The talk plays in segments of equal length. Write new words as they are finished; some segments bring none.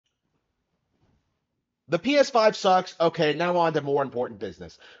The PS5 sucks. Okay, now on to more important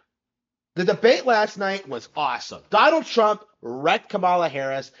business. The debate last night was awesome. Donald Trump wrecked Kamala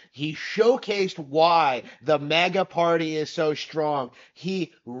Harris. He showcased why the MAGA party is so strong.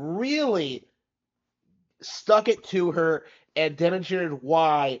 He really stuck it to her and demonstrated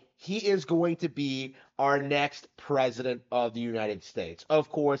why he is going to be our next president of the United States. Of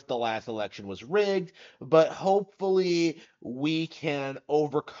course, the last election was rigged, but hopefully we can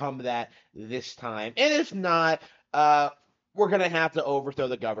overcome that this time. And if not, we're going to have to overthrow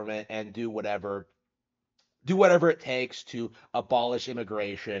the government and do whatever it takes to abolish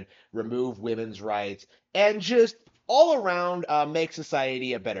immigration, remove women's rights, and just all around make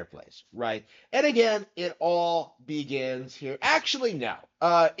society a better place, right? And again, it all begins here. Actually, no.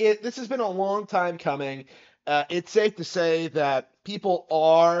 This has been a long time coming. It's safe to say that people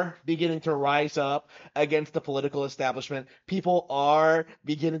are beginning to rise up against the political establishment. People are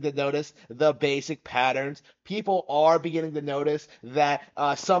beginning to notice the basic patterns. People are beginning to notice that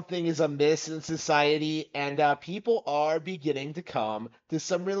something is amiss in society, and people are beginning to come to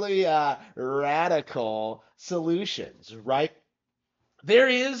some really radical solutions, right? There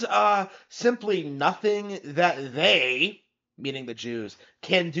is simply nothing that they, meaning the Jews,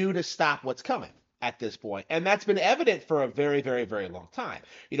 can do to stop what's coming at this point. And that's been evident for a very, very, very long time.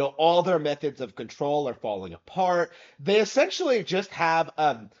 All their methods of control are falling apart. They essentially just have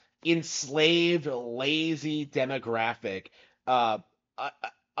enslaved, lazy demographic, uh, uh,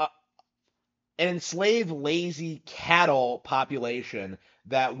 uh, an enslaved, lazy cattle population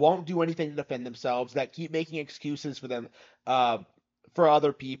that won't do anything to defend themselves, that keep making excuses for them, uh, for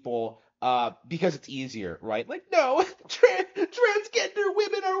other people, because it's easier, right? Like, no, transgender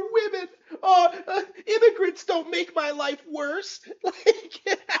women are women. Oh, immigrants don't make my life worse. Like,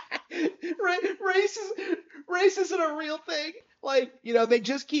 race isn't a real thing. Like, they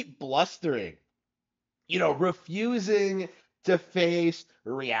just keep blustering, refusing to face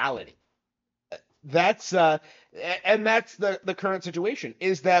reality. That's uh and that's the current situation,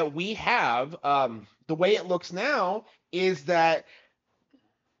 is that we have, the way it looks now is that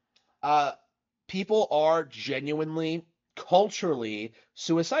uh people are genuinely culturally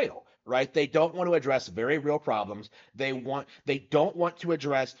suicidal, right? They don't want to address very real problems. They don't want to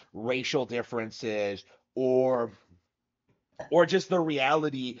address racial differences, or just the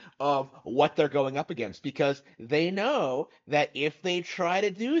reality of what they're going up against, because they know that if they try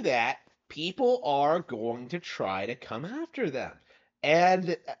to do that, people are going to try to come after them.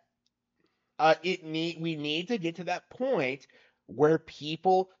 And we need to get to that point where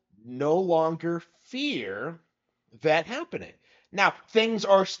people no longer fear that happening. Now, things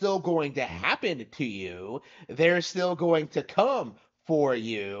are still going to happen to you. They're still going to come for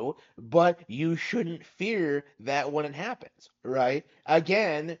you, but you shouldn't fear that when it happens, right?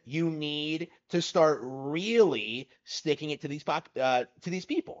 Again, you need to start really sticking it to these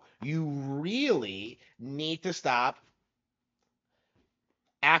people. You really need to stop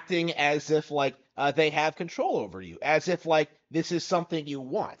acting as if like they have control over you, as if like this is something you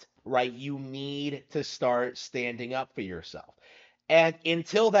want, right? You need to start standing up for yourself. And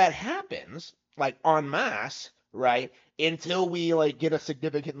until that happens, like en masse, right? Until we like get a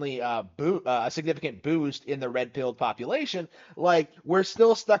significant boost in the red pilled population, like we're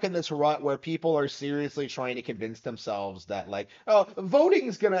still stuck in this rut where people are seriously trying to convince themselves that like, oh, voting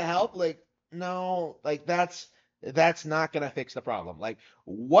is gonna help. Like, no, like that's not gonna fix the problem. Like,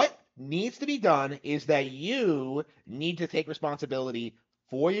 what needs to be done is that you need to take responsibility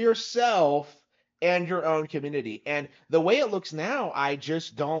for yourself and your own community. And the way it looks now, I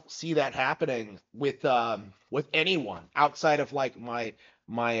just don't see that happening with anyone outside of like my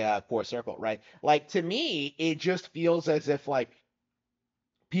core circle, right? Like, to me, it just feels as if like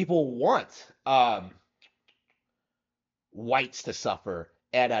people want whites to suffer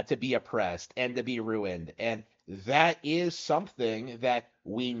and to be oppressed and to be ruined. And that is something that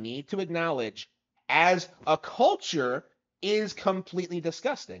we need to acknowledge as a culture is completely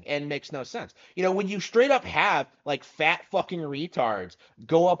disgusting and makes no sense. When you straight up have like fat fucking retards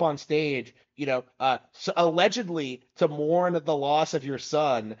go up on stage, allegedly to mourn the loss of your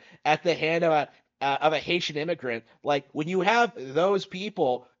son at the hand of a Haitian immigrant, like when you have those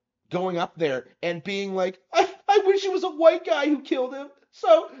people going up there and being like, I wish it was a white guy who killed him,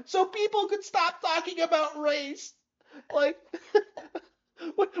 so people could stop talking about race. Like,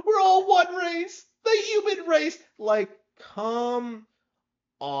 we're all one race, the human race. Like, come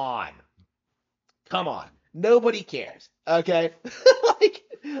on, come on. Nobody cares, okay?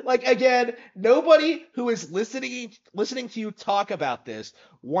 like, again, nobody who is listening to you talk about this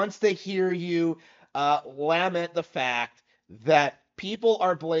wants to hear you lament the fact that people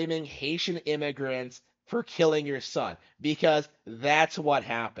are blaming Haitian immigrants for killing your son because that's what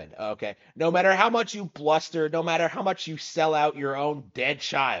happened. Okay. No matter how much you bluster, no matter how much you sell out your own dead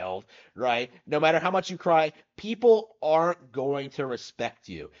child, right? No matter how much you cry, people aren't going to respect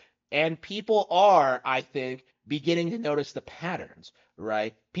you. And people are, I think, beginning to notice the patterns,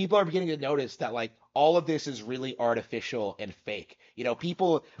 right? People are beginning to notice that like all of this is really artificial and fake.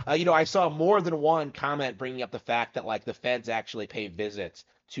 People, I saw more than one comment bringing up the fact that like the feds actually pay visits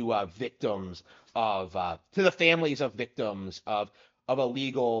to victims to the families of victims of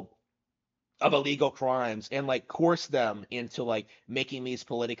illegal of illegal crimes and like coerce them into like making these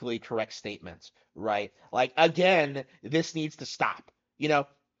politically correct statements, right? Like again, this needs to stop. You know,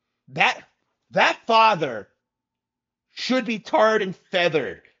 that that father should be tarred and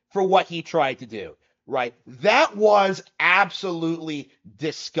feathered for what he tried to do, right? That was absolutely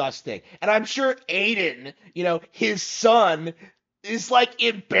disgusting. And I'm sure Aiden, his son, is like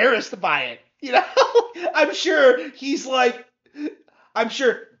embarrassed by it. I'm sure he's like, I'm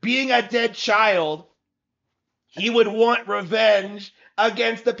sure being a dead child, he would want revenge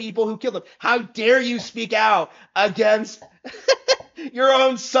against the people who killed him. How dare you speak out against your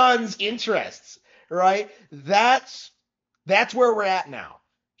own son's interests, right? That's where we're at now.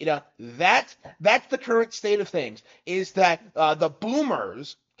 That's the current state of things. Is that the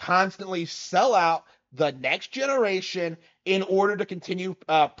boomers constantly sell out the next generation in order to continue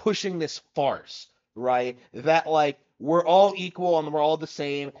pushing this farce, right? That like we're all equal and we're all the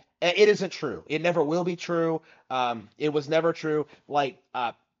same. It isn't true. It never will be true. It was never true. Like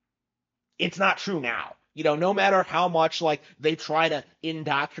it's not true now. No matter how much like they try to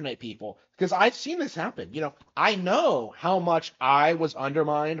indoctrinate people, because I've seen this happen. I know how much I was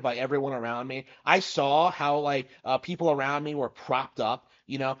undermined by everyone around me. I saw how like people around me were propped up.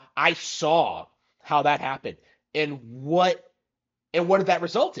 I saw how that happened, and what did that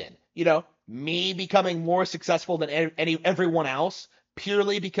result in? Me becoming more successful than everyone else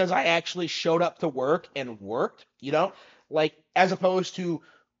purely because I actually showed up to work and worked. Like as opposed to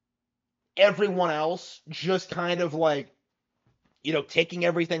everyone else just kind of like taking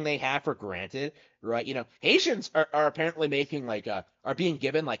everything they have for granted, right? Haitians are apparently making like are being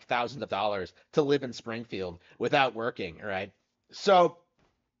given like thousands of dollars to live in Springfield without working, right? So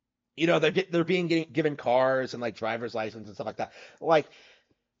they're being given cars and like driver's license and stuff like that. Like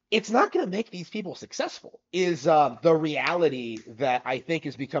it's not going to make these people successful is the reality that I think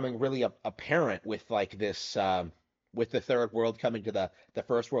is becoming really apparent with like this with the third world coming to the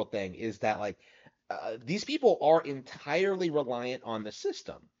first world thing is that like these people are entirely reliant on the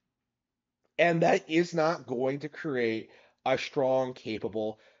system, and that is not going to create a strong,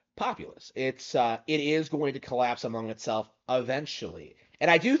 capable populace. It is going to collapse among itself eventually,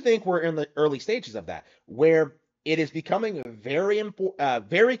 and I do think we're in the early stages of that, where it is becoming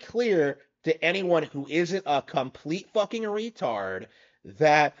very clear to anyone who isn't a complete fucking retard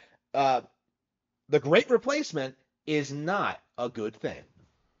that uh, the Great Replacement is not a good thing.